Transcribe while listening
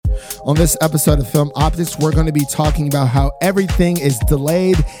On this episode of Film Optics, we're going to be talking about how everything is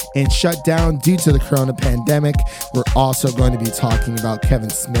delayed and shut down due to the corona pandemic. We're also going to be talking about Kevin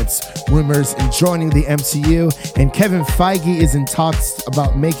Smith's rumors in joining the MCU, and Kevin Feige is in talks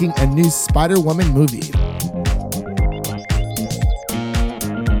about making a new Spider-Woman movie.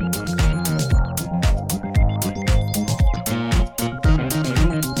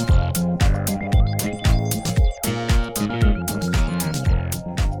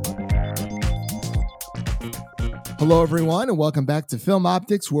 Hello, everyone, and welcome back to Film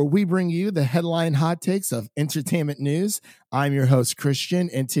Optics, where we bring you the headline hot takes of entertainment news. I'm your host, Christian,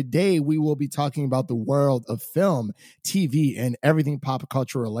 and today we will be talking about the world of film, TV, and everything pop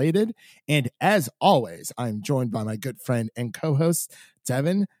culture related. And as always, I'm joined by my good friend and co-host,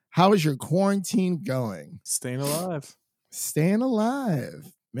 Devin. How is your quarantine going? Staying alive. Staying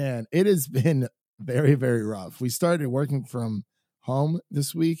alive. Man, it has been very, very rough. We started working from home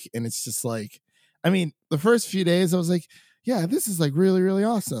this week, and it's just like, I mean, the first few days I was like, yeah, this is like really, really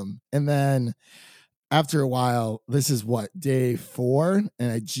awesome. And then after a while, this is what, day 4?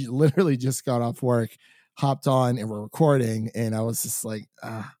 And I literally just got off work, hopped on, and we're recording. And I was just like,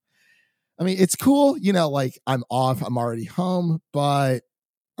 I mean, it's cool. You know, like I'm off, I'm already home, but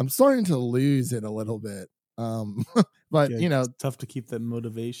I'm starting to lose it a little bit. But, yeah, you know, it's tough to keep that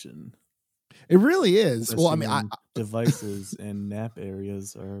motivation. It really is. Especially Well, I mean, devices and nap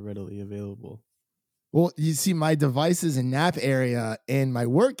areas are readily available. Well, you see, my devices and nap area and my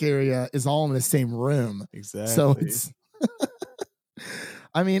work area is all in the same room. Exactly. So it's,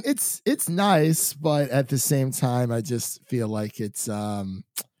 I mean, it's nice, but at the same time, I just feel like it's, I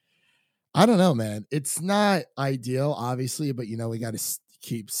don't know, man. It's not ideal, obviously, but you know, we got to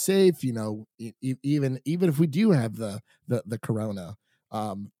keep safe. You know, even if we do have the corona,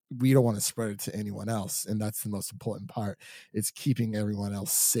 we don't want to spread it to anyone else, and that's the most important part. It's keeping everyone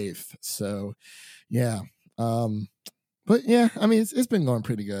else safe. So, yeah. But yeah, I mean, it's been going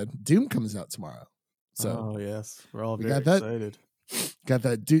pretty good. Doom comes out tomorrow, so yes, we're all very excited. Got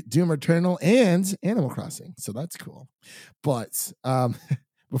that Doom Eternal and Animal Crossing, so that's cool. But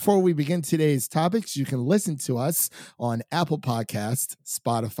before we begin today's topics, you can listen to us on Apple Podcasts,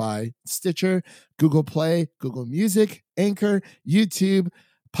 Spotify, Stitcher, Google Play, Google Music, Anchor, YouTube,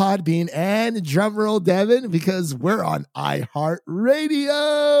 Podbean, and drumroll, Devin, because we're on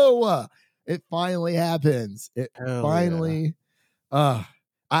iHeartRadio. It finally happens. I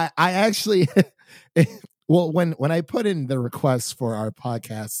actually, well, when I put in the request for our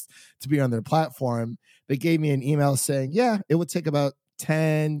podcast to be on their platform, they gave me an email saying, yeah, it would take about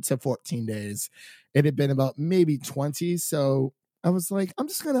 10 to 14 days. It had been about maybe 20. So I was like, I'm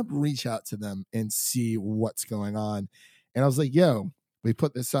just going to reach out to them and see what's going on. And I was like, yo, we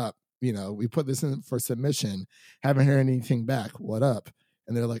put this up, you know, we put this in for submission. Haven't heard anything back. What up?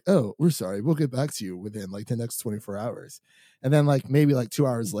 And they're like, oh, we're sorry. We'll get back to you within like the next 24 hours. And then like maybe like 2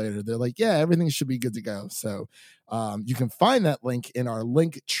 hours later, they're like, yeah, everything should be good to go. So you can find that link in our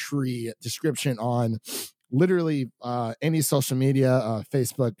link tree description on literally any social media,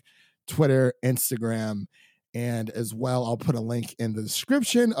 Facebook, Twitter, Instagram. And as well, I'll put a link in the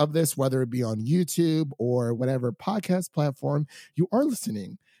description of this, whether it be on YouTube or whatever podcast platform you are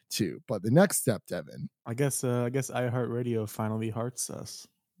listening to. But the next step, Devin, I guess iHeartRadio finally hearts us.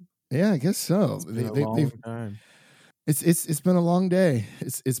 Yeah, I guess so. It's been a long time. It's been a long day.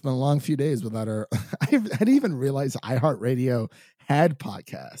 It's been a long few days without our. I didn't even realize iHeartRadio had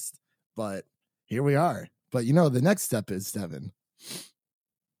podcast, but here we are. But you know, the next step is, Devin,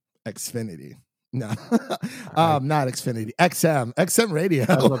 Xfinity. No, not Xfinity. XM Radio.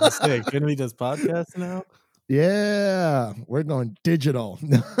 I was about to say, Xfinity does podcasts now. Yeah, we're going digital.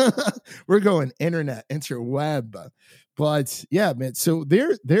 We're going interweb. But yeah, man. So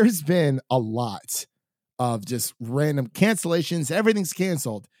there's been a lot of just random cancellations. Everything's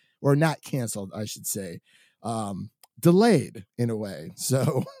canceled, or not canceled, I should say. Delayed in a way.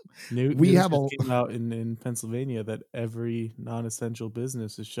 So we have came out in Pennsylvania that every non-essential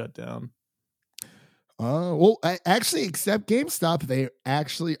business is shut down. Well, actually, except GameStop, they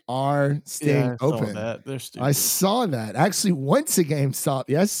actually are staying open. They're stupid. I saw that. I actually went to GameStop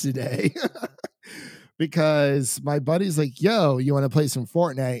yesterday because my buddy's like, yo, you want to play some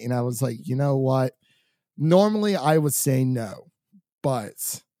Fortnite? And I was like, you know what? Normally, I would say no.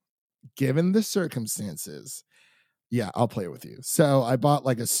 But given the circumstances, yeah, I'll play with you. So I bought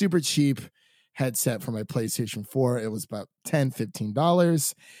like a super cheap headset for my PlayStation 4. It was about $10,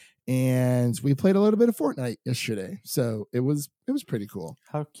 $15. And we played a little bit of Fortnite yesterday, so it was pretty cool.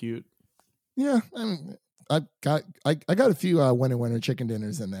 How cute! Yeah, I mean, I got a few winner chicken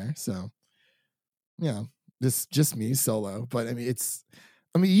dinners in there, so yeah, this just me solo. But I mean, it's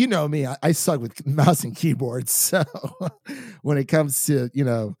I mean, you know me, I suck with mouse and keyboard. So when it comes to,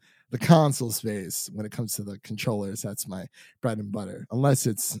 the console space, when it comes to the controllers, that's my bread and butter, unless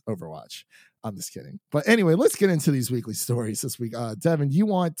it's Overwatch. I'm just kidding. But anyway, let's get into these weekly stories this week. Devin, you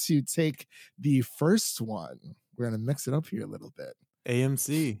want to take the first one? We're going to mix it up here a little bit.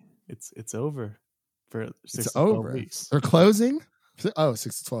 AMC, it's over for 6 It's to 12 over. weeks. They're closing? Oh,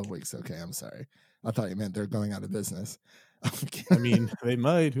 6 to 12 weeks. Okay, I'm sorry. I thought you meant they're going out of business. I mean, they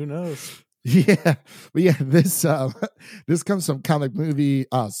might. Who knows? Yeah, but yeah, this this comes from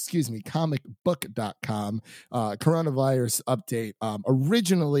comicbook.com. Coronavirus update.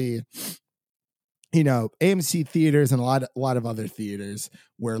 Originally, AMC theaters and a lot of other theaters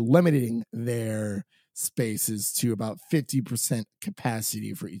were limiting their spaces to about 50%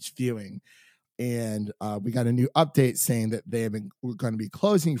 capacity for each viewing. And we got a new update saying that we're going to be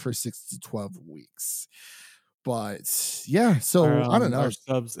closing for 6 to 12 weeks. But yeah, so I don't know. Our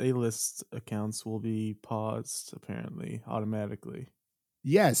subs A-list accounts will be paused apparently automatically.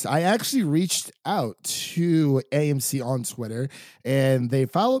 Yes, I actually reached out to AMC on Twitter and they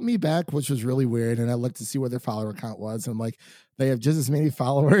followed me back, which was really weird. And I looked to see what their follower count was. And I'm like, they have just as many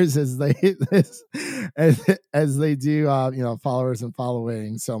followers as they as they do followers and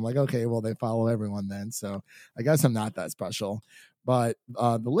following. So I'm like, okay, well, they follow everyone then. So I guess I'm not that special. But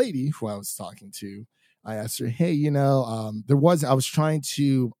the lady who I was talking to, I asked her, hey, I was trying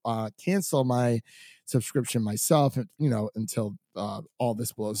to cancel my subscription myself, until all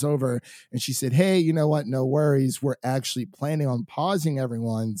this blows over. And she said, hey, you know what? No worries. We're actually planning on pausing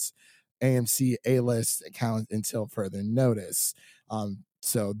everyone's AMC A-list account until further notice.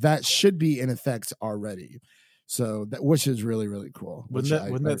 So that should be in effect already. So that, which is really, really cool.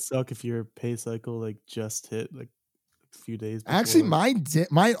 Wouldn't that suck if your pay cycle like just hit like a few days before? Actually, mine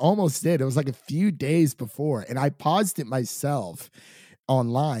almost did. It was like a few days before, and I paused it myself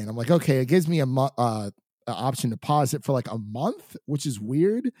online. I'm like, okay, it gives me an option to pause it for like a month, which is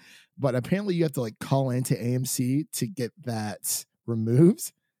weird, but apparently you have to like call into AMC to get that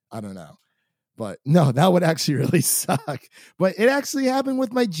removed. I don't know, but no, that would actually really suck. But it actually happened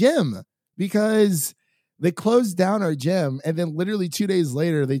with my gym because they closed down our gym, and then literally 2 days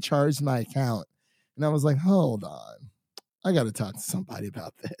later they charged my account, and I was like, hold on, I got to talk to somebody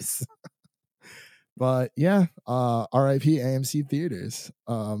about this. But yeah, RIP AMC theaters.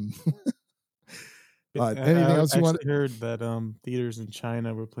 But anything else you want? I heard that theaters in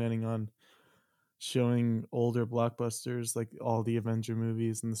China were planning on showing older blockbusters like all the Avenger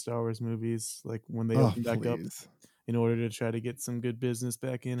movies and the Star Wars movies, like when they open back up, in order to try to get some good business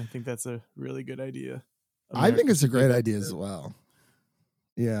back in. I think that's a really good idea. I think it's a great idea as well.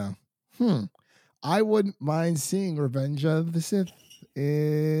 Yeah. I wouldn't mind seeing Revenge of the Sith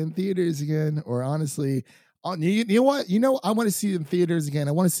in theaters again, or honestly, you know what? I want to see in theaters again.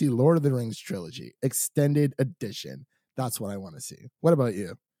 I want to see Lord of the Rings trilogy extended edition. That's what I want to see. What about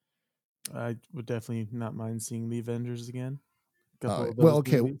you? I would definitely not mind seeing the Avengers again. Well,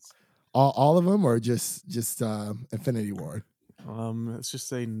 okay, all of them, or just Infinity War. Let's just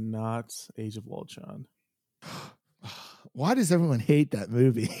say not Age of Ultron. Why does everyone hate that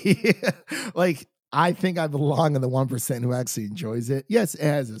movie? Like, I think I belong in the 1% who actually enjoys it. Yes, it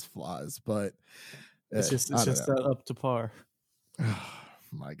has its flaws, but it's just up to par. Oh,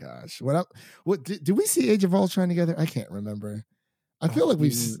 my gosh. What did we see Age of Ultron together? I can't remember. I feel like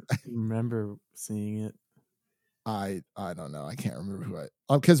we remember seeing it. I don't know. I can't remember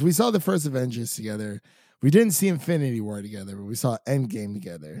because we saw the first Avengers together. We didn't see Infinity War together, but we saw Endgame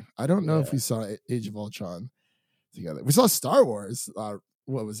together. I don't know if we saw Age of Ultron together. We saw Star Wars.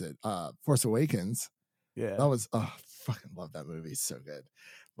 What was it? Force Awakens. Yeah, that was. Oh, fucking love that movie. It's so good.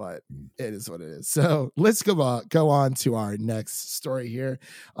 But it is what it is. So let's go on to our next story here.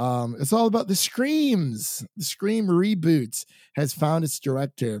 It's all about the Screams. The Scream reboot has found its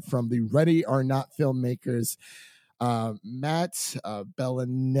director from the Ready or Not filmmakers, Matt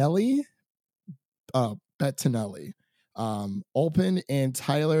Bettinelli, Olpen, and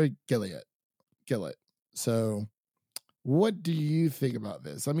Tyler Gillett. So what do you think about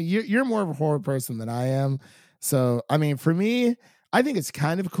this? I mean, you're more of a horror person than I am. So, I mean, for me, I think it's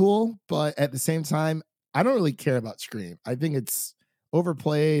kind of cool, but at the same time, I don't really care about Scream. I think it's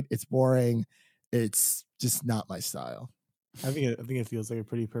overplayed. It's boring. It's just not my style. I think it feels like a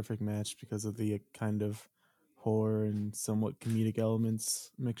pretty perfect match because of the kind of horror and somewhat comedic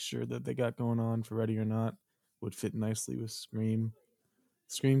elements mixture that they got going on for Ready or Not would fit nicely with Scream.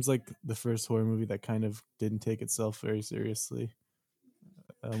 Scream's like the first horror movie that kind of didn't take itself very seriously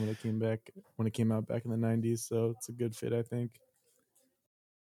when it came out back in the 90s, so it's a good fit, I think.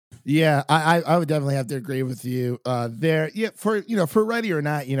 Yeah, I would definitely have to agree with you there. Yeah, for Ready or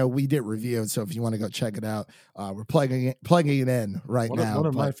Not, we did review it, so if you want to go check it out, we're plugging it in right now. One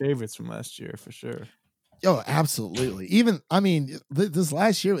of my But favorites from last year for sure. oh, absolutely. Even I mean, this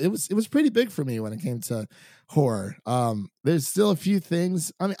last year it was pretty big for me when it came to horror. There's still a few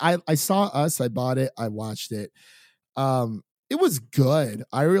things. I mean, I saw Us, I bought it, I watched it. It was good.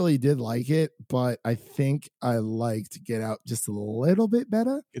 I really did like it, but I think I liked Get Out just a little bit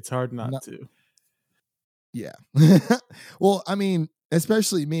better. It's hard not to. Yeah. Well, I mean,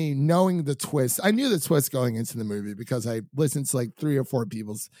 especially me knowing the twist. I knew the twist going into the movie because I listened to like 3 or 4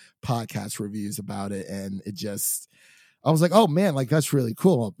 people's podcast reviews about it, and I was like, oh man, like that's really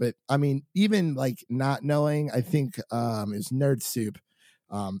cool. But I mean, even like not knowing, I think it was Nerd Soup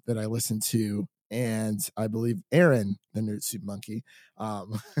that I listened to, and I believe Aaron, the Nerd Soup monkey,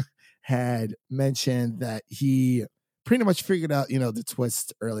 had mentioned that he pretty much figured out, the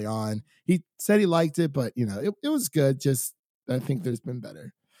twist early on. He said he liked it, but it was good. Just I think there's been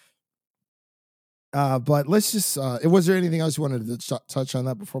better. But let's just was there anything else you wanted to touch on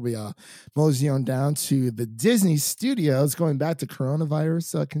that before we mosey on down to the Disney studios, going back to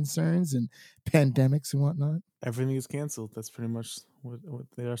coronavirus concerns and pandemics and whatnot? Everything is canceled. That's pretty much what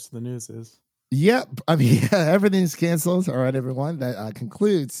the rest of the news is. Yep. I mean, everything's canceled. All right, everyone. That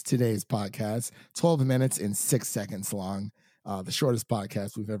concludes today's podcast. 12 minutes and 6 seconds long. The shortest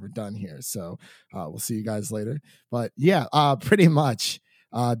podcast we've ever done here. So we'll see you guys later. But yeah, pretty much.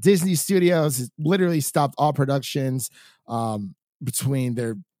 Disney Studios literally stopped all productions between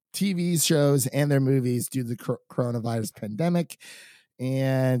their TV shows and their movies due to the coronavirus pandemic.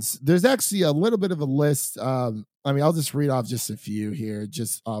 And there's actually a little bit of a list. I mean, I'll just read off just a few here,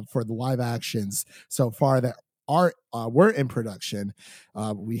 just for the live actions so far that were in production.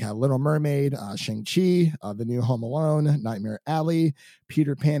 We have Little Mermaid, Shang-Chi, the new Home Alone, Nightmare Alley,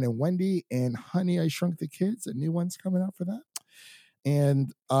 Peter Pan and Wendy, and Honey, I Shrunk the Kids. A new one's coming out for that.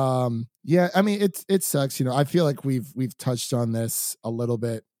 And yeah, I mean, it sucks. I feel like we've touched on this a little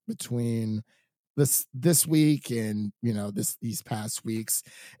bit between this week and these past weeks,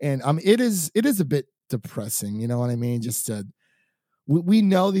 and it is a bit depressing. You know what I mean? Just we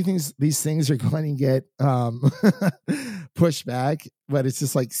know these things are going to get pushed back, but it's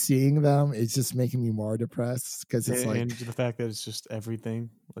just like seeing them, it's just making me more depressed because it's and the fact that it's just everything,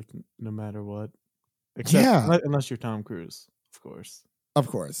 like no matter what, unless you're Tom Cruise. Of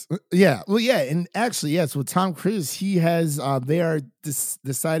course. Yeah. Well, yeah. And actually, yes, with Tom Cruise, he has, they are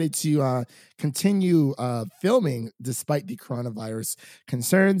decided to continue filming despite the coronavirus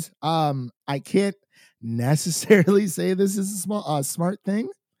concerns. I can't necessarily say this is a smart thing.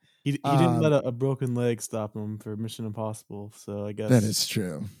 He didn't let a broken leg stop him for Mission Impossible. So I guess that is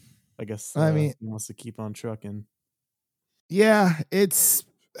true. I guess I mean, he wants to keep on trucking. Yeah, it's,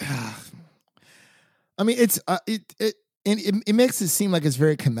 I mean, it's, and it makes it seem like it's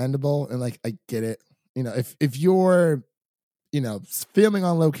very commendable, and like I get it. If you're, filming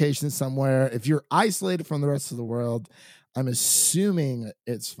on location somewhere, if you're isolated from the rest of the world, I'm assuming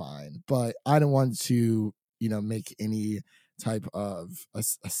it's fine. But I don't want to, make any type of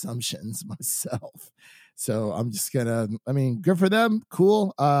assumptions myself. So I'm just gonna. I mean, good for them.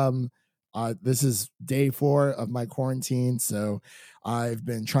 Cool. This is day 4 of my quarantine, so I've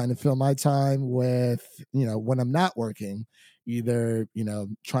been trying to fill my time with, when I'm not working, either,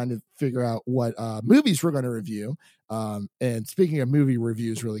 trying to figure out what movies we're going to review. And speaking of movie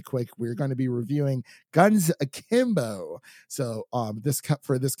reviews really quick, we're going to be reviewing Guns Akimbo. So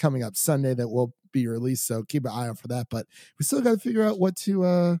for this coming up Sunday that will be released, so keep an eye out for that. But we still got to figure out what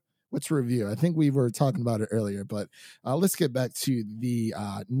to review. I think we were talking about it earlier, but let's get back to the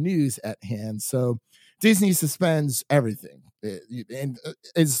news at hand. So Disney suspends everything. And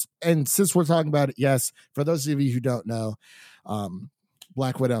since we're talking about it, yes, for those of you who don't know,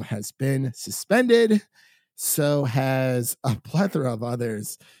 Black Widow has been suspended. So has a plethora of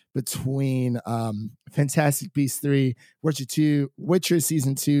others, between Fantastic Beasts 3, Witcher 2, Witcher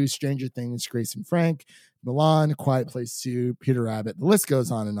Season 2, Stranger Things, Grace and Frank, Milan, Quiet Place 2, Peter Rabbit. The list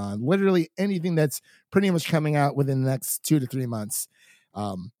goes on and on. Literally anything that's pretty much coming out within the next 2 to 3 months,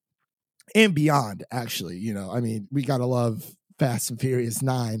 and beyond, actually. I mean, we got to love Fast and Furious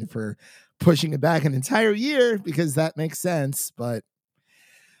 9 for pushing it back an entire year, because that makes sense. But,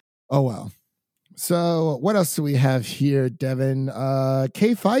 oh well. So what else do we have here, Devin?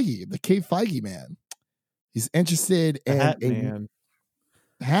 Kay Feige, the Kay Feige man. He's interested in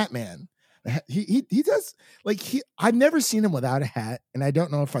Hat Man. He does, like, I've never seen him without a hat, and I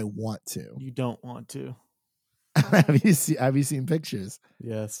don't know if I want to. You don't want to. Have you seen pictures?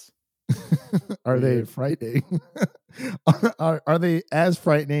 Yes. Are they frightening? Are they as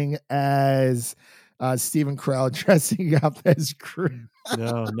frightening as Stephen Carell dressing up as Groot?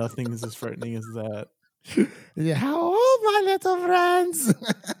 No, nothing is as frightening as that. Yeah, how old, my little friends?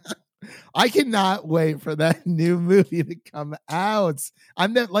 I cannot wait for that new movie to come out.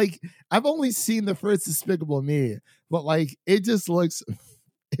 I'm not like I've only seen the first Despicable Me, but like it just looks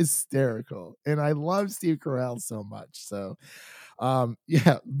hysterical, and I love Steve Carell so much. So,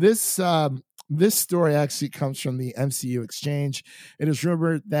 yeah, this story actually comes from the MCU Exchange. It is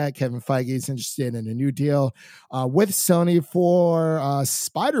rumored that Kevin Feige is interested in a new deal with Sony for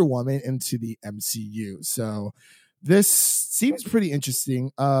Spider-Woman into the MCU. So this seems pretty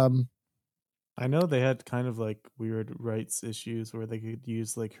interesting. I know they had kind of like weird rights issues where they could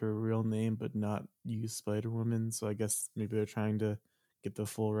use like her real name but not use Spider Woman. So I guess maybe they're trying to get the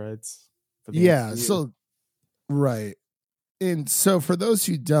full rights for the Yeah, MCU. so right. And so for those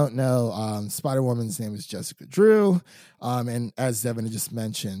who don't know, Spider-Woman's name is Jessica Drew. And as Devin just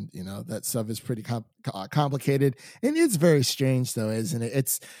mentioned, you know, that stuff is pretty complicated. And it's very strange though, isn't it?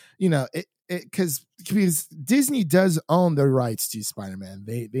 It's, you know, because Disney does own the rights to Spider-Man.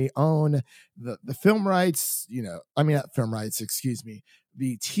 They own the film rights, you know, I mean, not film rights, excuse me,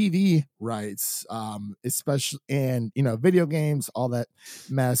 the TV rights, especially, and, you know, video games, all that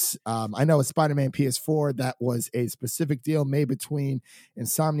mess. I know with Spider-Man PS4, that was a specific deal made between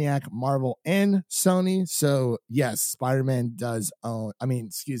Insomniac, Marvel, and Sony. So yes, Spider-Man does own,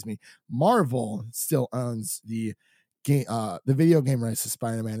 Marvel still owns the game, the video game rights to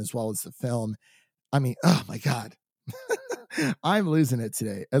Spider-Man as well as the film. I mean, oh my God. I'm losing it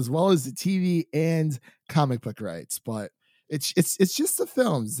today, as well as the TV and comic book rights, but it's just the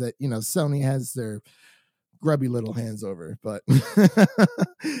films that, you know, Sony has their grubby little hands over, but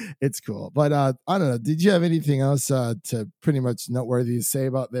it's cool. But I don't know. Did you have anything else to pretty much noteworthy to say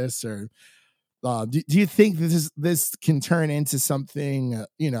about this, or do you think this can turn into something,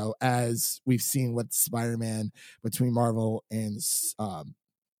 you know, as we've seen with Spider-Man between Marvel and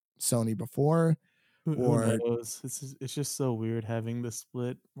Sony before? Who Or knows? It's just so weird having this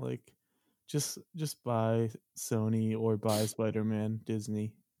split. Like, just buy Sony or buy Spider Man.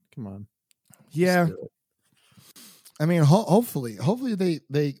 Disney, come on. yeah, I mean, hopefully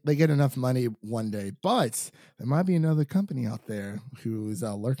they get enough money one day, but there might be another company out there who's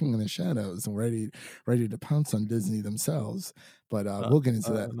lurking in the shadows and ready to pounce on Disney themselves. But we'll get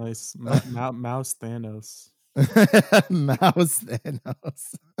into that. Nice mouse Thanos. Mouse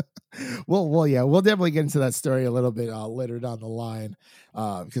Thanos. Well, yeah, we'll definitely get into that story a little bit later down the line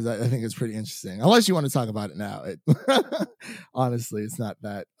because I think it's pretty interesting. Unless you want to talk about it now, honestly, it's not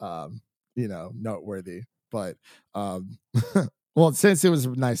that you know, noteworthy. But well, since it was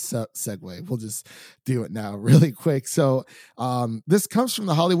a nice segue, we'll just do it now really quick. So this comes from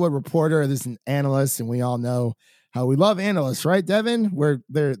the Hollywood Reporter. This is an analyst, and we all know how we love analysts, right, Devin? Where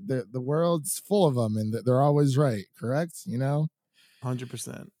they're the world's full of them, and they're always right, correct? You know,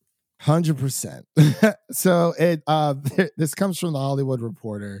 100%. 100%. So this comes from the Hollywood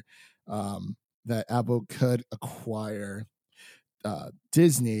Reporter that Apple could acquire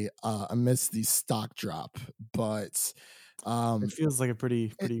Disney amidst the stock drop, but it feels like a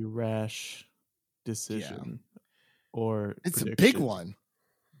pretty rash decision, or it's prediction. a big one.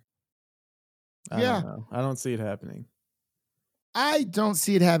 I don't know. I don't see it happening. I don't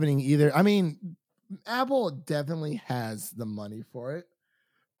see it happening either. I mean, Apple definitely has the money for it,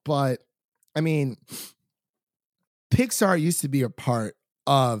 but I mean, Pixar used to be a part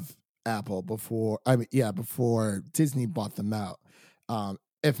of Apple before Disney bought them out.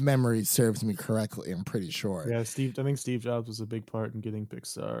 If memory serves me correctly, I'm pretty sure. Yeah, I think Steve Jobs was a big part in getting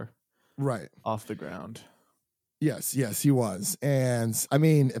Pixar off the ground. Yes, he was. And I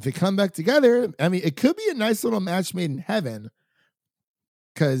mean, if they come back together, I mean, it could be a nice little match made in heaven.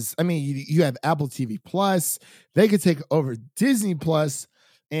 Because I mean, you have Apple TV Plus, they could take over Disney Plus,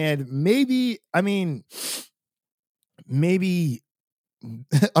 and maybe, I mean, can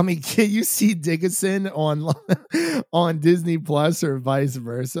you see Dickinson on Disney Plus or vice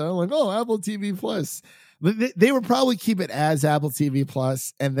versa? Like, oh, Apple TV Plus. They would probably keep it as Apple TV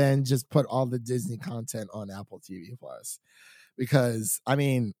Plus and then just put all the Disney content on Apple TV Plus. Because, I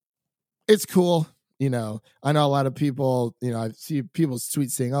mean, it's cool. You know, I know a lot of people, you know, I see people's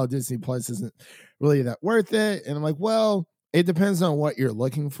tweets saying, oh, Disney Plus isn't really that worth it. And I'm like, well, it depends on what you're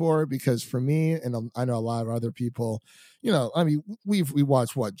looking for, because for me, and I know a lot of other people, you know, I mean, we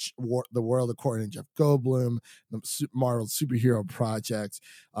watched The World According to Jeff Goldblum, the Marvel superhero project.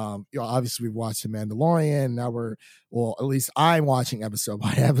 You know, obviously we've watched The Mandalorian. Now at least I'm watching episode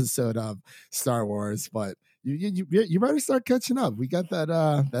by episode of Star Wars, but you better start catching up. We got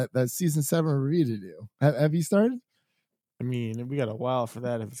that season 7 review to do. Have you started? I mean, we got a while for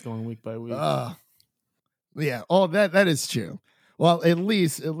that if it's going week by week. Yeah. Oh, that is true. Well, at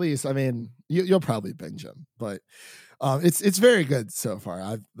least, I mean, you'll probably binge them, but it's very good so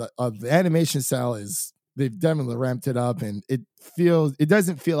far. The animation style is they've definitely ramped it up, and it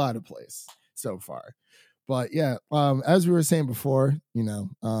doesn't feel out of place so far. But yeah, as we were saying before,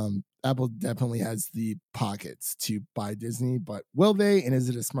 Apple definitely has the pockets to buy Disney, but will they? And is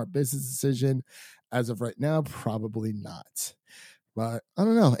it a smart business decision? As of right now, probably not. But I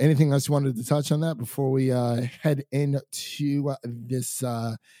don't know. Anything else you wanted to touch on that before we head into this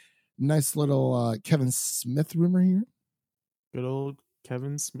nice little Kevin Smith rumor here? Good old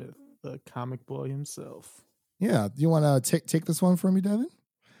Kevin Smith, the comic boy himself. Yeah. Do you want to take this one for me, Devin?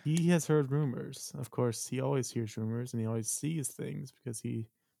 He has heard rumors. Of course, he always hears rumors and he always sees things because he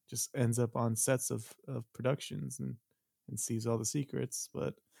just ends up on sets of productions and sees all the secrets.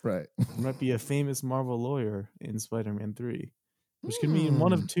 But right, there might be a famous Marvel lawyer in Spider-Man 3, which could mean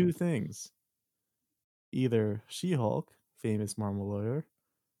one of two things. Either She-Hulk, famous Marvel lawyer,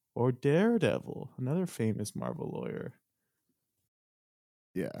 or Daredevil, another famous Marvel lawyer.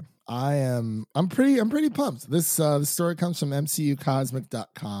 Yeah, I'm pretty pumped. This story comes from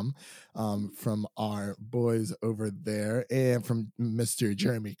MCUcosmic.com, from our boys over there, and from Mr.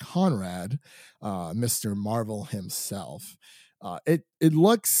 Jeremy Conrad, Mr. Marvel himself. It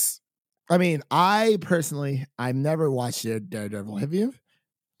looks. I mean, I personally, I've never watched Daredevil. Have you?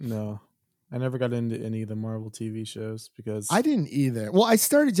 No, I never got into any of the Marvel TV shows because I didn't either. Well, I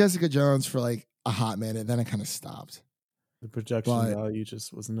started Jessica Jones for like a hot minute, then I kind of stopped. The production value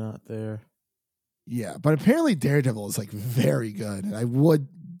just was not there. Yeah, but apparently Daredevil is like very good, and I would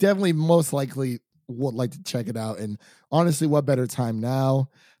definitely most likely would like to check it out. And honestly, what better time now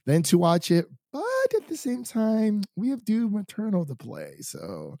than to watch it? But at the same time, we have Doom Eternal to play,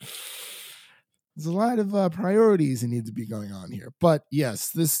 so there's a lot of priorities that need to be going on here. But yes,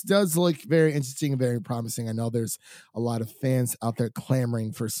 this does look very interesting and very promising. I know there's a lot of fans out there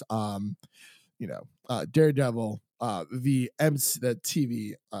clamoring for Daredevil, the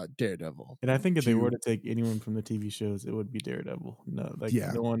TV Daredevil. And I think if they were to take anyone from the TV shows, it would be Daredevil. No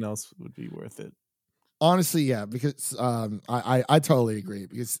one else would be worth it. Honestly, yeah, because I totally agree.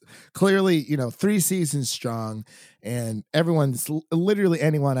 Because clearly, 3 seasons strong, and literally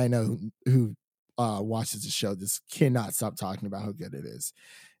anyone I know who watches the show just cannot stop talking about how good it is.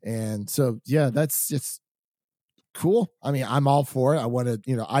 And so, yeah, that's just cool. I mean, I'm all for it. I want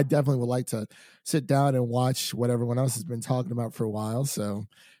to, I definitely would like to sit down and watch what everyone else has been talking about for a while. So,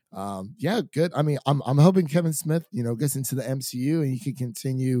 yeah, good. I mean, I'm hoping Kevin Smith, gets into the MCU and he can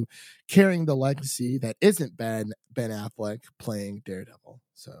continue carrying the legacy that isn't Ben Affleck playing Daredevil.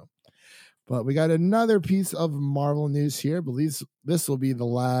 So, but we got another piece of Marvel news here. I believe this will be the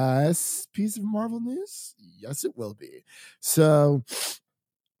last piece of Marvel news. Yes, it will be. So,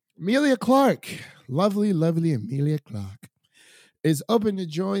 Emilia Clarke, lovely Emilia Clarke, is open to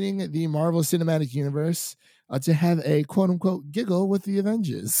joining the Marvel Cinematic Universe to have a quote-unquote giggle with the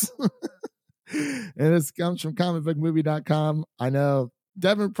Avengers. And this comes from comicbookmovie.com. I know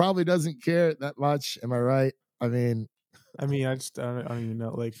Devin probably doesn't care that much. Am I right? I mean, I don't even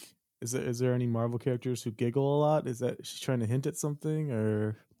know. Like, is there any Marvel characters who giggle a lot? Is that she's trying to hint at something,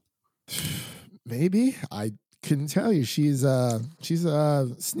 or maybe? I couldn't tell you. She's a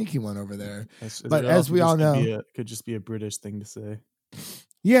sneaky one over there. But as we all know, could just be a British thing to say.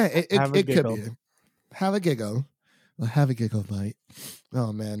 Yeah, it could be. Have a giggle. Well, have a giggle, mate.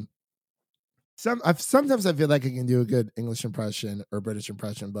 Oh man. Sometimes I feel like I can do a good English impression or British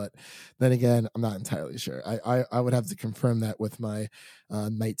impression, but then again, I'm not entirely sure. I would have to confirm that with my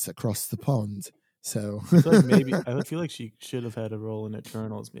mates across the pond. So I feel like she should have had a role in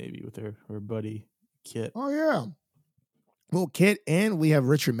Eternals, maybe with her buddy Kit. Oh yeah, well, Kit, and we have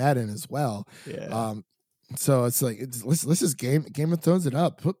Richard Madden as well. Yeah. So it's like let's just Game of Thrones it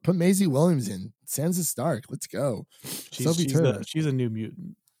up. Put Maisie Williams in, Sansa Stark. Let's go. She's a New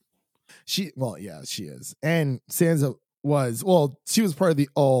Mutant. She is, and Sansa she was part of the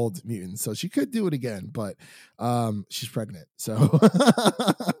old mutants, so she could do it again, but she's pregnant, so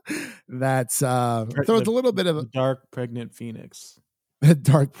that's throws a little bit of a dark pregnant phoenix. A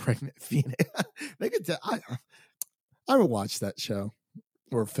dark pregnant phoenix. They could I would watch that show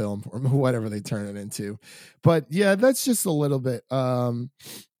or film or whatever they turn it into, but yeah, that's just a little bit of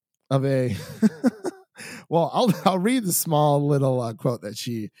a well, I'll read the small little quote that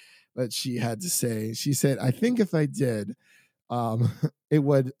she had to say. She said, "I think if I did, it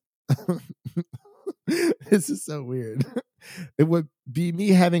would." This is so weird. It would be me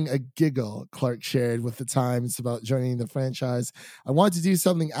having a giggle, Clark shared with the Times about joining the franchise. I want to do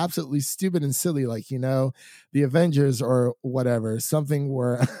something absolutely stupid and silly, like, the Avengers or whatever. Something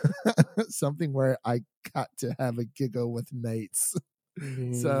where I got to have a giggle with mates.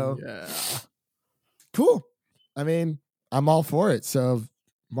 So yeah. cool. I mean, I'm all for it. So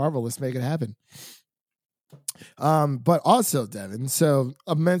Marvel, let's make it happen. But also, Devin, so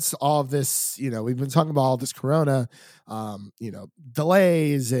amidst all of this, we've been talking about all this corona,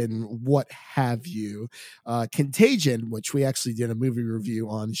 delays and what have you. Contagion, which we actually did a movie review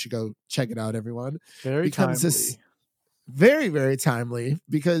on, you should go check it out, everyone. Very becomes timely. This very, very timely,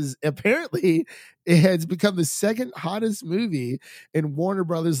 because apparently it has become the second hottest movie in Warner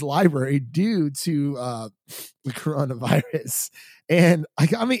Brothers library due to the coronavirus. And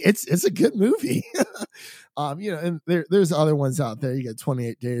I mean, it's a good movie. And there's other ones out there. You get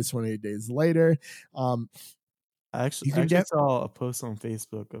 28 days later. I actually saw a post on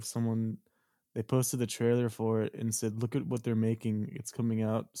Facebook of someone. They posted the trailer for it and said, "Look at what they're making. It's coming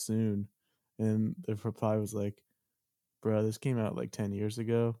out soon." And the reply was like, "Bro, this came out like 10 years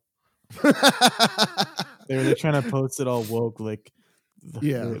ago." They're trying to post it all woke, like,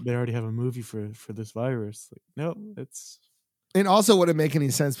 they already have a movie for this virus. Like, no, it's. And also wouldn't make any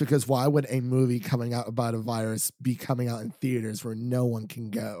sense, because why would a movie coming out about a virus be coming out in theaters where no one can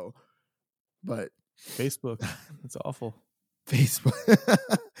go? But Facebook, it's awful. Facebook.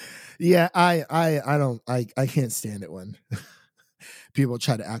 Yeah, I can't stand it when people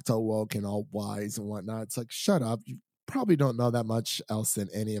try to act all woke and all wise and whatnot. It's like, shut up. You probably don't know that much else than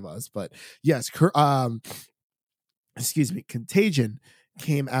any of us. But yes, Contagion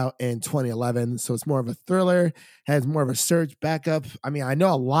came out in 2011, so it's more of a thriller, has more of a surge backup. I mean, I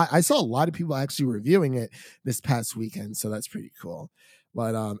saw a lot of people actually reviewing it this past weekend, so that's pretty cool.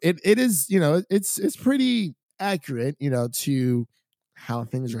 But it is, it's pretty accurate, to how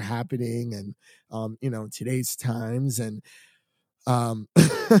things are happening and today's times. And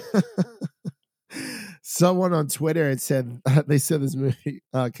someone on Twitter had said, they said this movie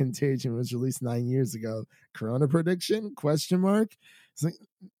Contagion was released 9 years ago. Corona prediction? ? It's like,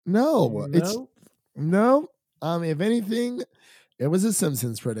 no. It's no. If anything, it was a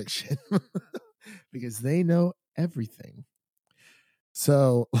Simpsons prediction because they know everything.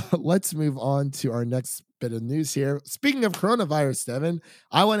 So let's move on to our next bit of news here. Speaking of coronavirus, Devin,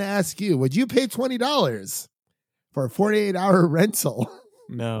 I want to ask you, would you pay $20 for a 48-hour rental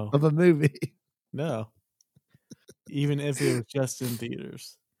of a movie? No. Even if it was just in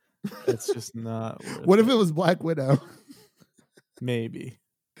theaters. It's just not worth What if it was Black Widow? Maybe.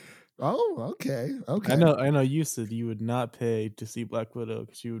 Oh, okay. I know you said you would not pay to see Black Widow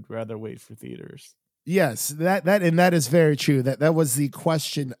because you would rather wait for theaters. Yes, that is very true. That was the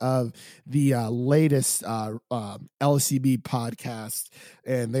question of the latest LCB podcast,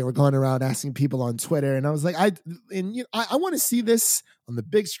 and they were going around asking people on Twitter, and I was like, I want to see this on the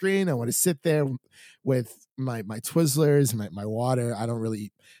big screen. I want to sit there with my Twizzlers, my water. I don't really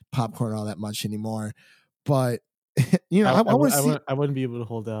eat popcorn all that much anymore, but I want to see. I wouldn't be able to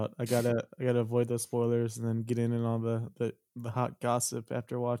hold out. I gotta avoid those spoilers and then get in and all the hot gossip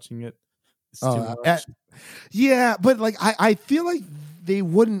after watching it. Yeah, but like I feel like they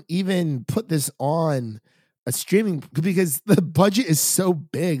wouldn't even put this on a streaming because the budget is so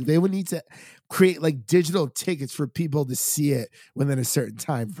big. They would need to create like digital tickets for people to see it within a certain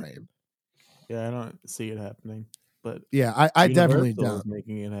time frame. Yeah, I don't see it happening, but yeah, I definitely don't.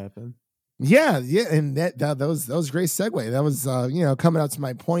 Making it happen. Yeah, and that was a great segue. That was coming out to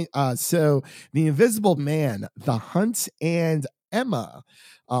my point. So The Invisible Man, The Hunt, and Emma,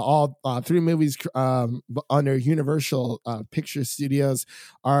 all three movies under Universal Picture Studios,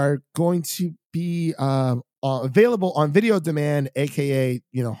 are going to be available on video demand, aka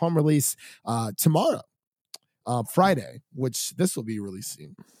home release tomorrow, Friday, which this will be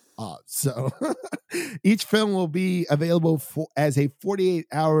releasing. So each film will be available as a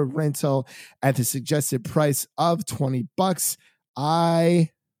 48-hour rental at the suggested price of $20. I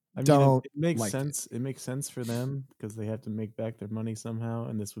mean, it makes sense. It makes sense for them because they have to make back their money somehow,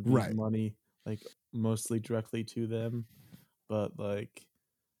 and this would be money like mostly directly to them. But like,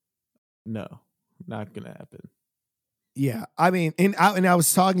 no, not gonna happen. Yeah, I mean, and I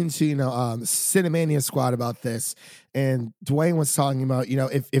was talking to Cinemania Squad about this, and Dwayne was talking about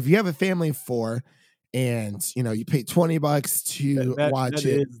if you have a family of four, and you pay $20 to watch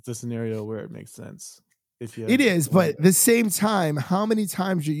it. That is the scenario where it makes sense. It is, but at the same time, how many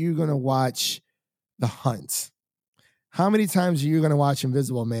times are you going to watch The Hunt? How many times are you going to watch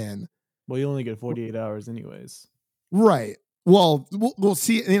Invisible Man? Well, you only get 48 hours anyways. Right. Well, we'll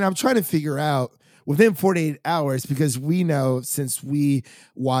see. And I'm trying to figure out within 48 hours, because we know since we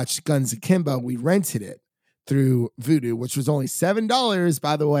watched Guns Akimbo, we rented it through Vudu, which was only $7,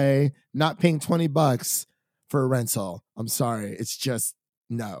 by the way, not paying $20 for a rental. I'm sorry. It's just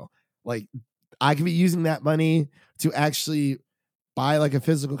no. Like, I could be using that money to actually buy like a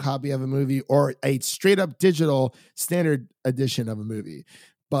physical copy of a movie or a straight up digital standard edition of a movie.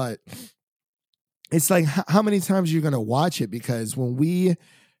 But it's like, how many times are you going to watch it? Because when we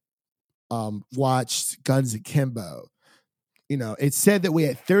watched Guns Akimbo, you know, it said that we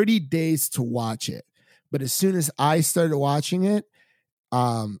had 30 days to watch it. But as soon as I started watching it,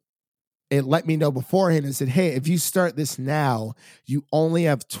 it let me know beforehand and said, hey, if you start this now, you only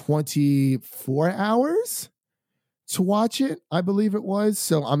have 24 hours to watch it, I believe it was.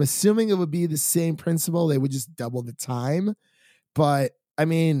 So I'm assuming it would be the same principle. They would just double the time. But I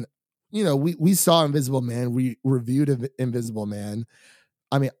mean, you know, we saw Invisible Man. We reviewed Invisible Man.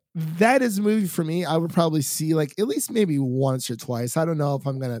 I mean, that is a movie for me. I would probably see like at least maybe once or twice. I don't know if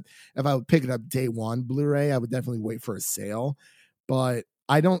if I would pick it up day one Blu-ray, I would definitely wait for a sale. But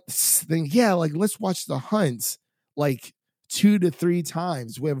I don't think, like, let's watch The Hunt like 2 to 3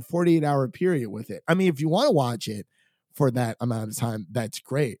 times. We have a 48-hour period with it. I mean, if you want to watch it for that amount of time, that's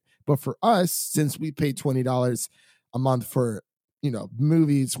great. But for us, since we pay $20 a month for, you know,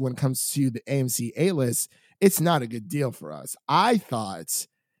 movies when it comes to the AMC A-list, it's not a good deal for us. I thought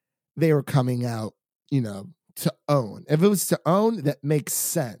they were coming out, you know, to own. If it was to own, that makes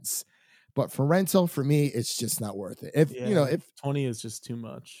sense. But for rental, for me, it's just not worth it. If 20 is just too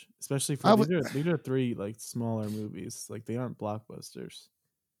much, especially for these are 3 like smaller movies. Like, they aren't blockbusters.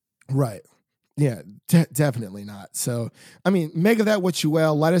 Right. Yeah, definitely not. So, I mean, make of that what you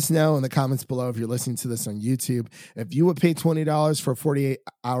will. Let us know in the comments below if you're listening to this on YouTube. If you would pay $20 for a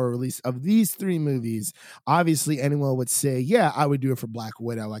 48-hour release of these 3 movies, obviously anyone would say, yeah, I would do it for Black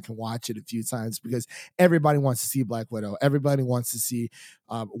Widow. I can watch it a few times because everybody wants to see Black Widow. Everybody wants to see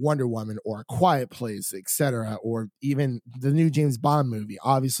Wonder Woman or A Quiet Place, etc., or even the new James Bond movie.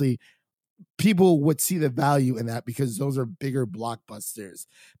 Obviously, people would see the value in that because those are bigger blockbusters.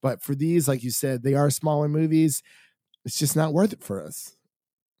 But for these, like you said, they are smaller movies. It's just not worth it for us.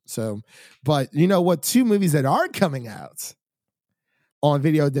 So, but you know what? 2 movies that are coming out on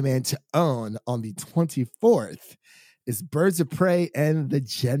video demand to own on the 24th is Birds of Prey and The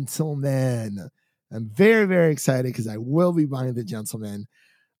Gentleman. I'm very, very excited because I will be buying The Gentleman.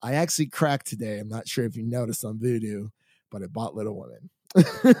 I actually cracked today. I'm not sure if you noticed on Vudu, but I bought Little Women.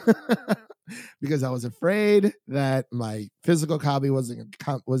 Because I was afraid that my physical copy wasn't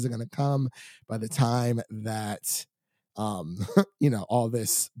going to come by the time that you know, all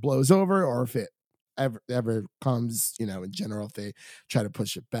this blows over, or if it ever comes, you know, in general, if they try to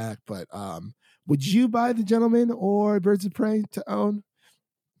push it back. But would you buy The Gentleman or Birds of Prey to own,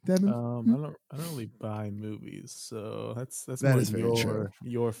 Devin? I don't really buy movies, so that more is very true.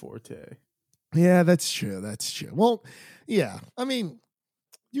 Your forte. Yeah, that's true. That's true. Well, yeah. I mean,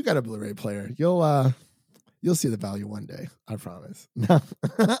 you got a Blu-ray player. You'll see the value one day. I promise. No,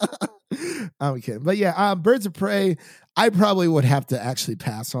 I'm kidding. But yeah, Birds of Prey, I probably would have to actually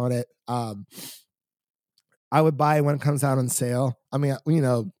pass on it. I would buy it when it comes out on sale. I mean, you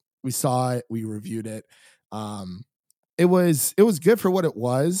know, we saw it, we reviewed it. It was good for what it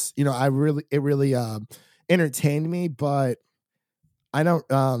was. You know, it really entertained me, but I don't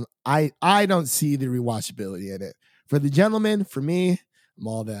I don't see the rewatchability in it. For The Gentleman, for me, I'm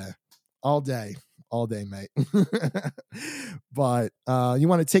all there. All day, mate. But you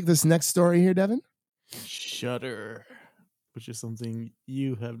want to take this next story here, Devin? Shudder, which is something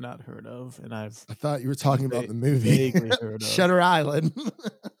you have not heard of, and I thought you were talking about the movie heard of. Shutter Island.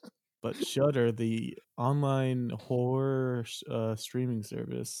 But Shudder, the online horror streaming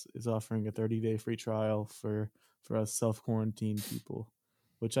service, is offering a 30-day free trial for us self-quarantined people,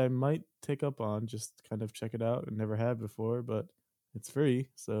 which I might take up on, just kind of check it out. I never had before, but it's free,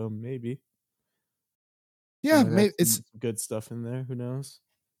 so maybe. Yeah, maybe it's good stuff in there. Who knows?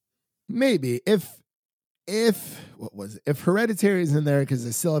 Maybe if what was it? If Hereditary is in there, because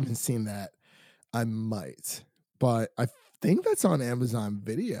I still haven't seen that, I might. But I think that's on Amazon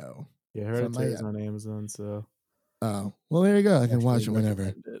Video. Yeah, Hereditary is on Amazon. So, oh well, there you go. I can watch it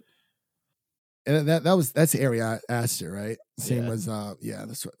whenever. And that's the area I asked you, right? Same as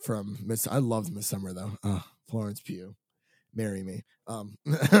that's from Miss. I loved Midsommar though. Oh, Florence Pugh, marry me.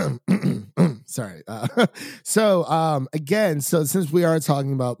 Sorry. So again, so since we are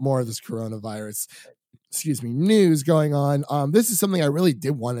talking about more of this coronavirus, news going on, this is something I really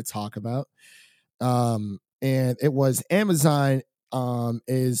did want to talk about. And it was Amazon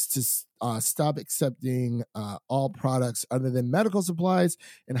is to stop accepting all products other than medical supplies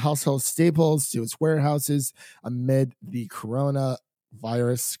and household staples to its warehouses amid the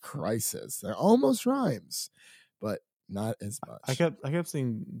coronavirus crisis. That almost rhymes, but not as much. I kept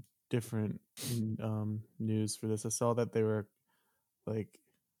seeing different news for this. I saw that they were like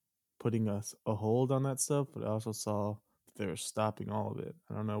putting a hold on that stuff, but I also saw that they were stopping all of it.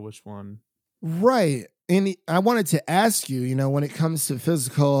 I don't know which one. Right. And I wanted to ask you, when it comes to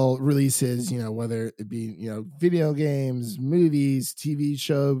physical releases, whether it be, video games, movies, TV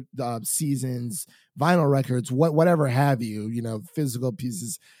show seasons, vinyl records, whatever have you, physical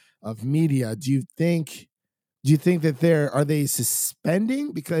pieces of media. Do you think that are they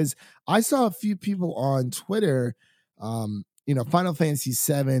suspending? Because I saw a few people on Twitter, Final Fantasy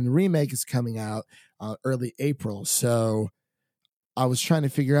VII Remake is coming out early April. So I was trying to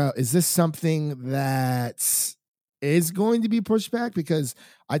figure out, is this something that is going to be pushed back? Because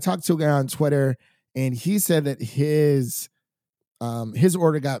I talked to a guy on Twitter and he said that his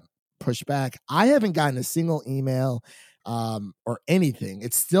order got pushed back. I haven't gotten a single email or anything.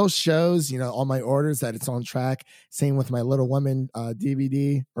 It still shows, on my orders that it's on track. Same with my Little Women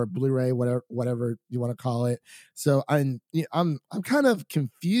DVD or Blu-ray, whatever you want to call it. So I'm kind of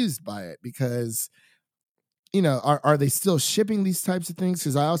confused by it because, are they still shipping these types of things?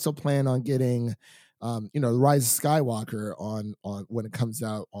 Because I also plan on getting, the Rise of Skywalker on when it comes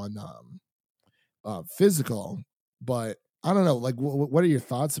out on physical. But I don't know. Like, what are your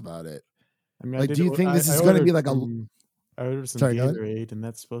thoughts about it? I mean, like, do you think this is going to be like I ordered some Gatorade, and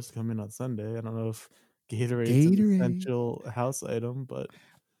that's supposed to come in on Sunday. I don't know if Gatorade's an essential house item, but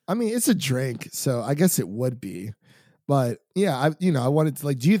I mean, it's a drink, so I guess it would be. But yeah, I wanted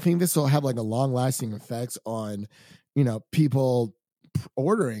to do you think this will have like a long lasting effects on, people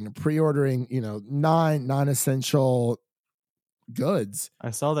pre-ordering, non-essential goods?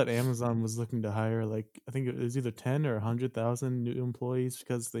 I saw that Amazon was looking to hire I think it was either 10 or 100,000 new employees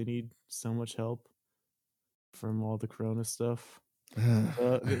because they need so much help from all the Corona stuff.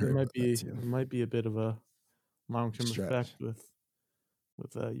 It might be a bit of a long-term effect with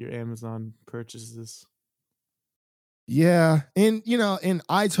your Amazon purchases. Yeah. And, and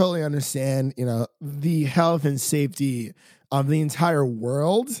I totally understand, the health and safety of the entire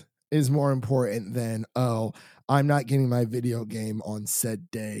world is more important than, I'm not getting my video game on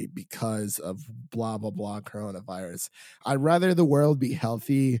said day because of blah, blah, blah, coronavirus. I'd rather the world be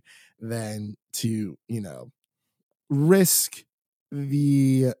healthy than to,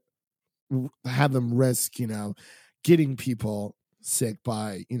 have them risk, getting people sick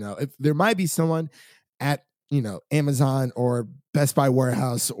by, if there might be someone at, Amazon or Best Buy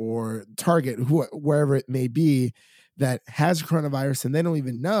warehouse or Target, wherever it may be, that has coronavirus and they don't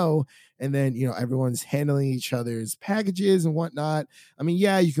even know. And then, everyone's handling each other's packages and whatnot. I mean,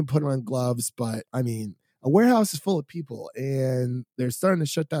 yeah, you can put on gloves, but I mean, a warehouse is full of people and they're starting to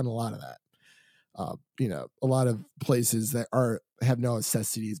shut down a lot of that. A lot of places that have no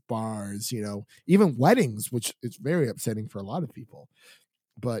necessities, bars, even weddings, which is very upsetting for a lot of people.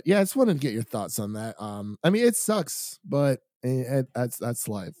 But yeah, I just wanted to get your thoughts on that. I mean, it sucks, but that's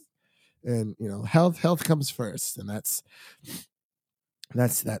life, and health comes first, and that's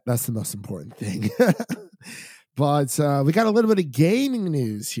the most important thing. But we got a little bit of gaming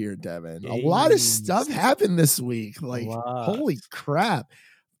news here, Devin. A lot of stuff happened this week. Like, holy crap.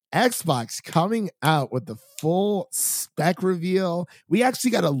 Xbox coming out with the full spec reveal. We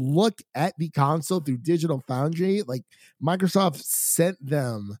actually got to look at the console through Digital Foundry. Like, Microsoft sent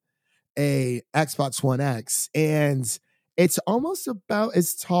them a Xbox One X, and it's almost about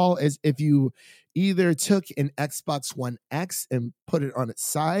as tall as if you either took an Xbox One X and put it on its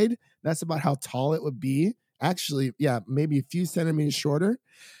side. That's about how tall it would be. Actually, yeah, maybe a few centimeters shorter.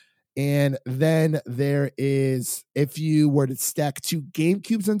 And then there is, if you were to stack two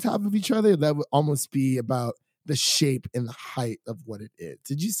GameCubes on top of each other, that would almost be about the shape and the height of what it is.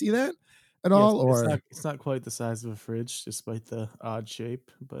 Did you see that at all? Or it's not quite the size of a fridge, despite the odd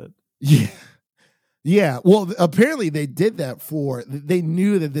shape, but yeah. Well, apparently they did that they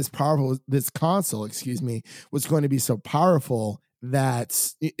knew that this console, was going to be so powerful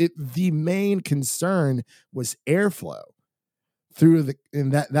that the main concern was airflow.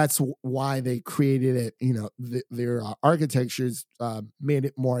 That's why they created it. Their architectures made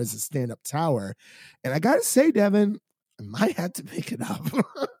it more as a stand-up tower. And I gotta say, Devin, I might have to pick it up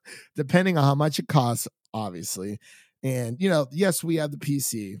depending on how much it costs, obviously. And yes, we have the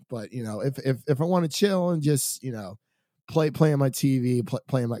PC, but if I want to chill and just play on my TV,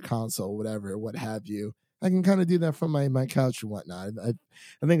 play on my console, whatever, what have you, I can kind of do that from my couch and whatnot. I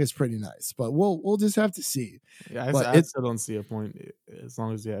think it's pretty nice, but we'll just have to see. Yeah, But I still don't see a point as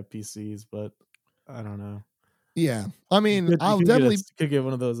long as you have PCs, but I don't know. yeah, I mean, I'll you definitely could get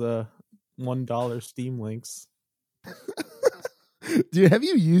one of those $1 Steam links. Dude, have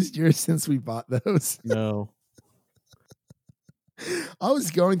you used yours since we bought those? No. I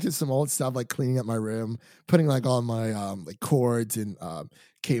was going through some old stuff, like cleaning up my room, putting like all my like cords and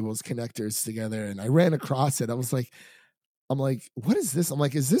cables, connectors together, and I ran across it. I'm like, what is this? I'm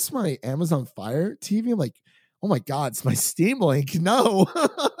like, is this my Amazon Fire TV? I'm like, oh my God, it's my Steam Link. No,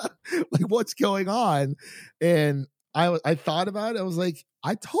 like what's going on? And I thought about it. I was like,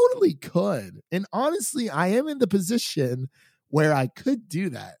 I totally could. And honestly, I am in the position where I could do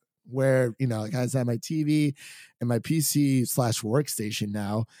that. Where, you know, like I have my TV and my PC / workstation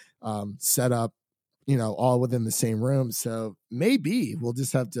now set up, you know, all within the same room. So maybe we'll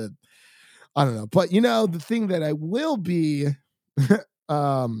just have to, I don't know. But, you know, the thing that I will be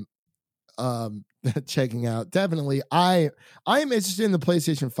checking out, definitely, I am interested in the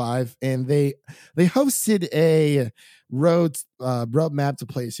PlayStation 5, and they hosted a roadmap to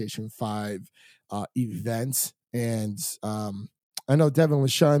PlayStation 5 event, and I know Devin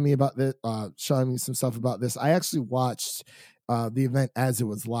was showing me about this, showing me some stuff about this. I actually watched the event as it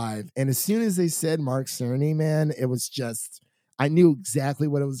was live, and as soon as they said Mark Cerny, man, it was just, I knew exactly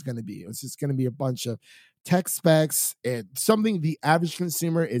what it was going to be. It was just going to be a bunch of tech specs and something the average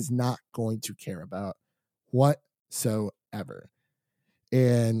consumer is not going to care about whatsoever.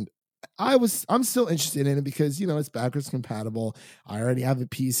 And I'm still interested in it because, you know, it's backwards compatible. I already have a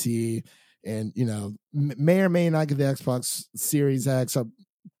PC, and, you know, may or may not get the Xbox Series X.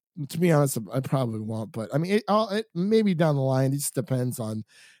 To be honest, I probably won't, but I mean, it maybe down the line. It just depends on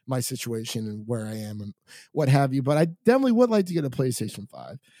my situation and where I am and what have you. But I definitely would like to get a PlayStation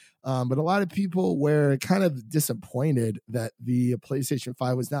 5. But a lot of people were kind of disappointed that the PlayStation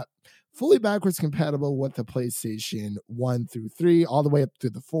 5 was not fully backwards compatible with the PlayStation 1 through 3, all the way up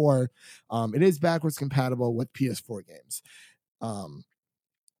to the 4. It is backwards compatible with PS4 games.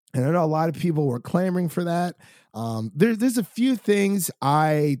 And I know a lot of people were clamoring for that. There's a few things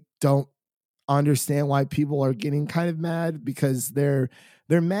I don't understand why people are getting kind of mad, because they're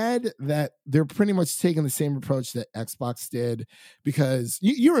mad that they're pretty much taking the same approach that Xbox did. Because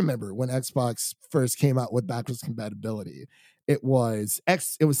you remember when Xbox first came out with backwards compatibility, it was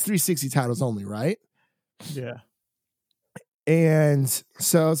 360 titles only, right? Yeah. And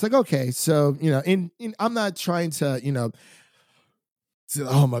so it's like, okay, so, you know, in I'm not trying to, you know,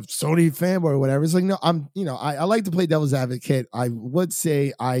 I'm a Sony fanboy or whatever. It's like, no, I like to play devil's advocate. I would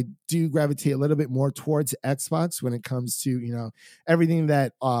say I do gravitate a little bit more towards Xbox when it comes to, you know, everything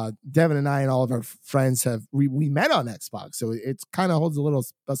that Devin and I and all of our friends have, we met on Xbox. So it kind of holds a little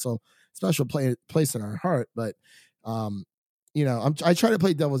special place in our heart. But, you know, I try to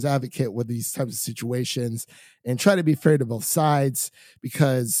play devil's advocate with these types of situations and try to be fair to both sides,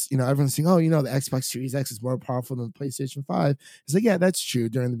 because, you know, everyone's saying, oh, you know, the Xbox Series X is more powerful than the PlayStation 5. It's like, yeah, that's true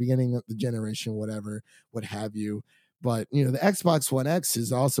during the beginning of the generation, whatever, what have you. But, you know, the Xbox One X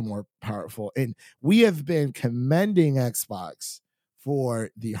is also more powerful. And we have been commending Xbox for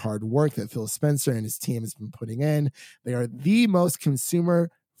the hard work that Phil Spencer and his team has been putting in. They are the most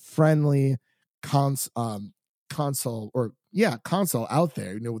consumer friendly console out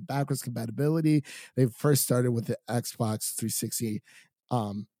there, you know, with backwards compatibility. They first started with the Xbox 360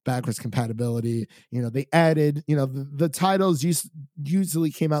 backwards compatibility. You know, they added, you know, the titles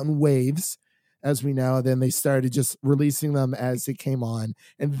usually came out in waves, as we know. Then they started just releasing them as they came on,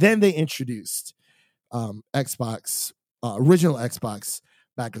 and then they introduced Xbox original Xbox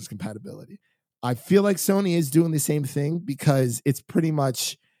backwards compatibility. I feel like Sony is doing the same thing, because it's pretty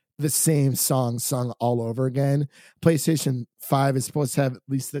much the same song sung all over again. PlayStation 5 is supposed to have at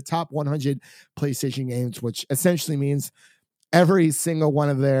least the top 100 PlayStation games, which essentially means every single one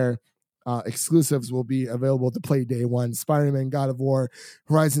of their exclusives will be available to play day one. Spider-Man, God of War,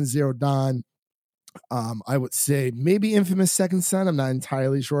 Horizon Zero Dawn. I would say maybe Infamous Second Son. I'm not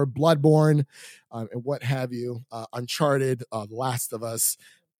entirely sure. Bloodborne, and what have you. Uncharted, The Last of Us.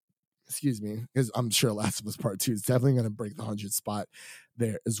 Excuse me, because I'm sure Last of Us Part 2 is definitely going to break the 100 spot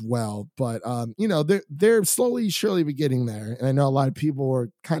there as well. But you know, they're slowly, surely be getting there. And I know a lot of people are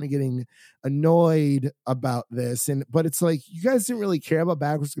kind of getting annoyed about this. But it's like, you guys didn't really care about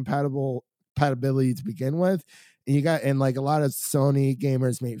backwards compatibility to begin with. And like a lot of Sony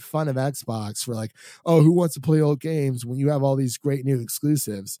gamers made fun of Xbox for like, oh, who wants to play old games when you have all these great new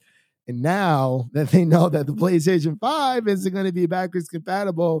exclusives? And now that they know that the PlayStation 5 isn't going to be backwards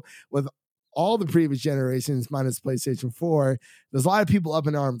compatible with all the previous generations minus PlayStation 4, there's a lot of people up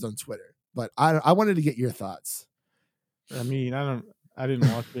in arms on Twitter. But I wanted to get your thoughts. I mean, I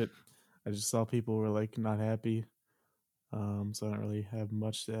didn't watch it. I just saw people were like not happy. So I don't really have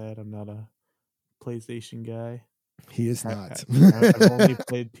much to add. I'm not a PlayStation guy. He is not. I've only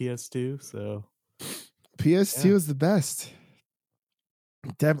played PS2, so PS2 is the best.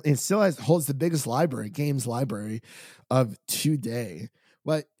 Definitely, it still holds the biggest games library of today.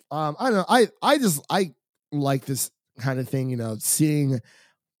 But I don't know. I like this kind of thing, seeing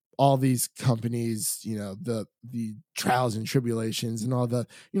all these companies, the trials and tribulations and all the,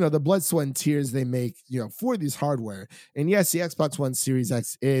 the blood, sweat, and tears they make, for these hardware. And yes, the Xbox One Series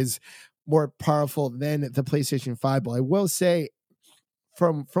X is more powerful than the PlayStation 5, but I will say,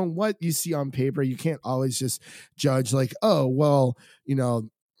 from what you see on paper, you can't always just judge like, oh, well,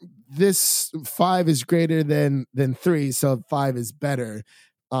 this 5 is greater than 3, so 5 is better.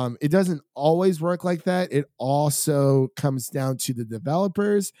 It doesn't always work like that. It also comes down to the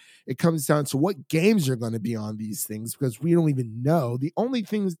developers. It comes down to what games are going to be on these things, because we don't even know. The only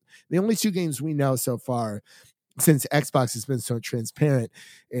 2 games we know so far, since Xbox has been so transparent,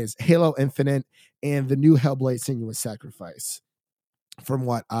 is Halo Infinite and the new Hellblade: Senua's Sacrifice. From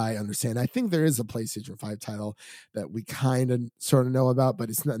what I understand, I think there is a PlayStation 5 title that we kind of sort of know about, but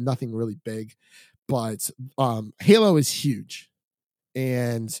it's nothing really big. But Halo is huge,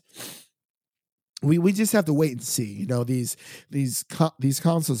 and we just have to wait and see. These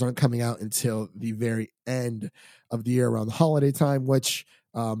consoles aren't coming out until the very end of the year, around the holiday time, which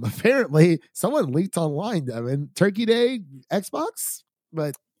apparently someone leaked online, Devin. Turkey Day, Xbox,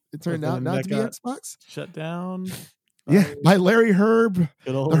 but it turned out not to be Xbox. Shut down. By Larry Herb,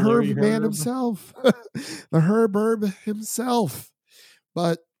 the Herb man himself, the Herb himself.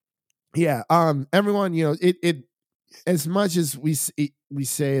 But yeah, everyone, it as much as we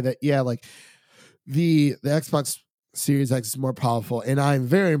say that, yeah, like the Xbox Series X is more powerful, and I'm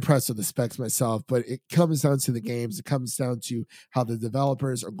very impressed with the specs myself, but it comes down to the games. It comes down to how the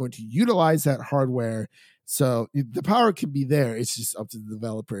developers are going to utilize that hardware. So the power can be there. It's just up to the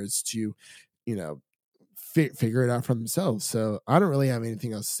developers to, figure it out for themselves. So I don't really have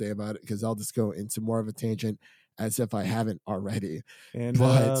anything else to say about it, because I'll just go into more of a tangent as if I haven't already. And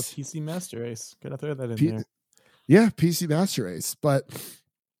PC Master Race, gotta throw that in there. Yeah, PC Master Race. But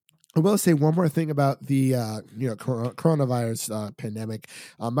I will say one more thing about the coronavirus pandemic.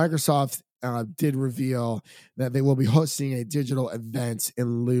 Microsoft did reveal that they will be hosting a digital event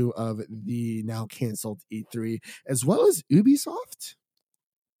in lieu of the now canceled E3, as well as Ubisoft.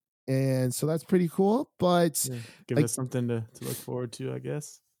 And so that's pretty cool, but give us something to look forward to, I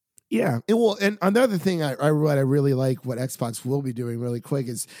guess. Yeah. And another thing I really like what Xbox will be doing really quick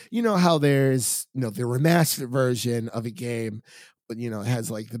is, how there's, the remastered version of a game, but, it has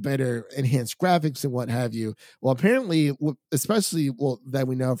like the better enhanced graphics and what have you. Well, apparently, especially that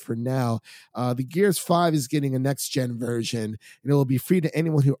we know for now, the Gears 5 is getting a next gen version, and it will be free to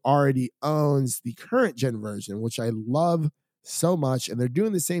anyone who already owns the current gen version, which I love so much. And they're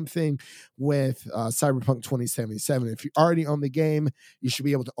doing the same thing with Cyberpunk 2077. If you already own the game, you should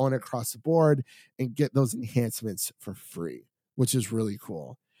be able to own it across the board and get those enhancements for free, which is really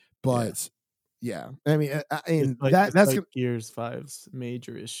cool. But yeah, I mean, that's Gears 5's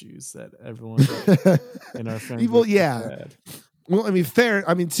major issues that everyone in our friends had. Well,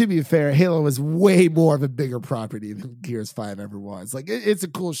 I mean, to be fair, Halo was way more of a bigger property than Gears 5 ever was. Like, it's a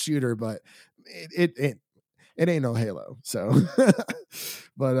cool shooter, but it ain't no Halo. So,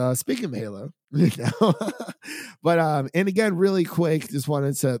 but speaking of Halo, but and again, really quick, just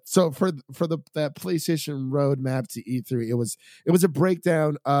wanted to, so for that PlayStation roadmap to E3, it was a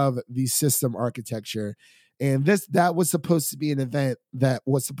breakdown of the system architecture, and that was supposed to be an event that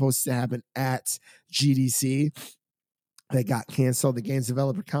was supposed to happen at GDC. That got canceled, the Games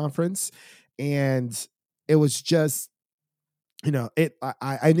Developer Conference, and it was just,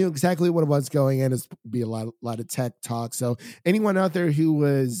 I knew exactly what it was going in. It's be a lot of tech talk. So anyone out there who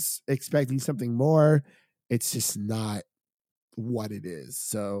was expecting something more, it's just not what it is.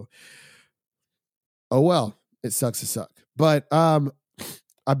 So, oh well, it sucks to suck. But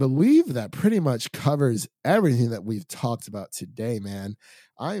I believe that pretty much covers everything that we've talked about today, man.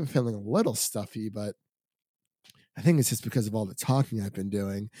 I am feeling a little stuffy, but I think it's just because of all the talking I've been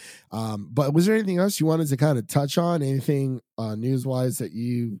doing. But was there anything else you wanted to kind of touch on? Anything news-wise that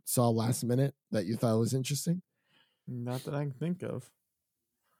you saw last minute that you thought was interesting? Not that I can think of.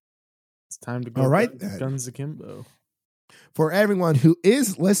 It's time to go. All right, Guns Akimbo. For everyone who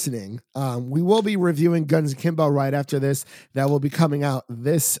is listening, we will be reviewing Guns Akimbo right after this. That will be coming out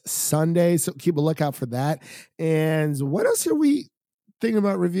this Sunday, so keep a lookout for that. And what else are we thinking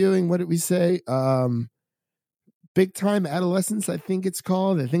about reviewing? What did we say? Big Time Adolescence, I think it's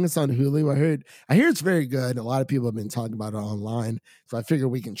called. I think it's on Hulu. I hear it's very good. A lot of people have been talking about it online, so I figured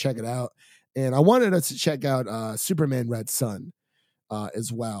we can check it out. And I wanted us to check out Superman Red Son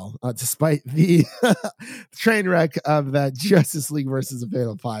as well, despite the train wreck of that Justice League versus the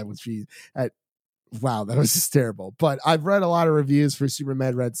Fatal 5, which we had. Wow, that was just terrible. But I've read a lot of reviews for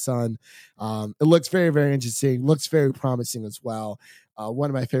Superman Red Son. It looks very, very interesting. Looks very promising as well. One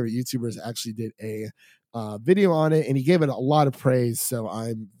of my favorite YouTubers actually did a video on it, and he gave it a lot of praise. So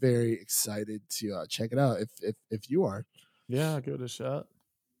I'm very excited to check it out. If you are, yeah, I'll give it a shot.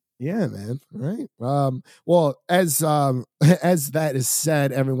 Yeah, man. Right. Well, as that is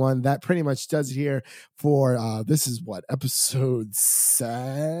said, everyone, that pretty much does it here for this is what, episode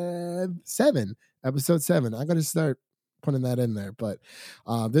 7. Episode 7. I'm gonna start putting that in there, but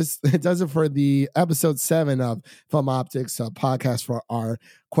this it does it for the episode 7 of Film Optics podcast for our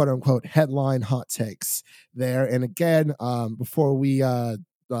quote unquote headline hot takes there. And again, before we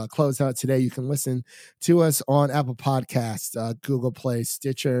close out today, you can listen to us on Apple Podcasts, Google Play,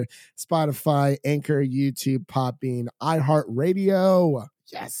 Stitcher, Spotify, Anchor, YouTube, Podbean, iHeartRadio.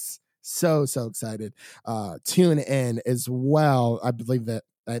 Yes, so excited. Tune in as well. I believe that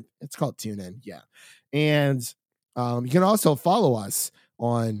it's called Tune In. Yeah, and you can also follow us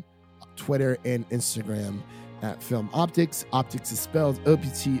on Twitter and Instagram at Film Optics. Optics is spelled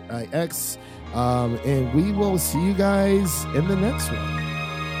OPTIX. And we will see you guys in the next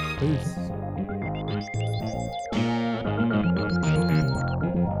one. Peace.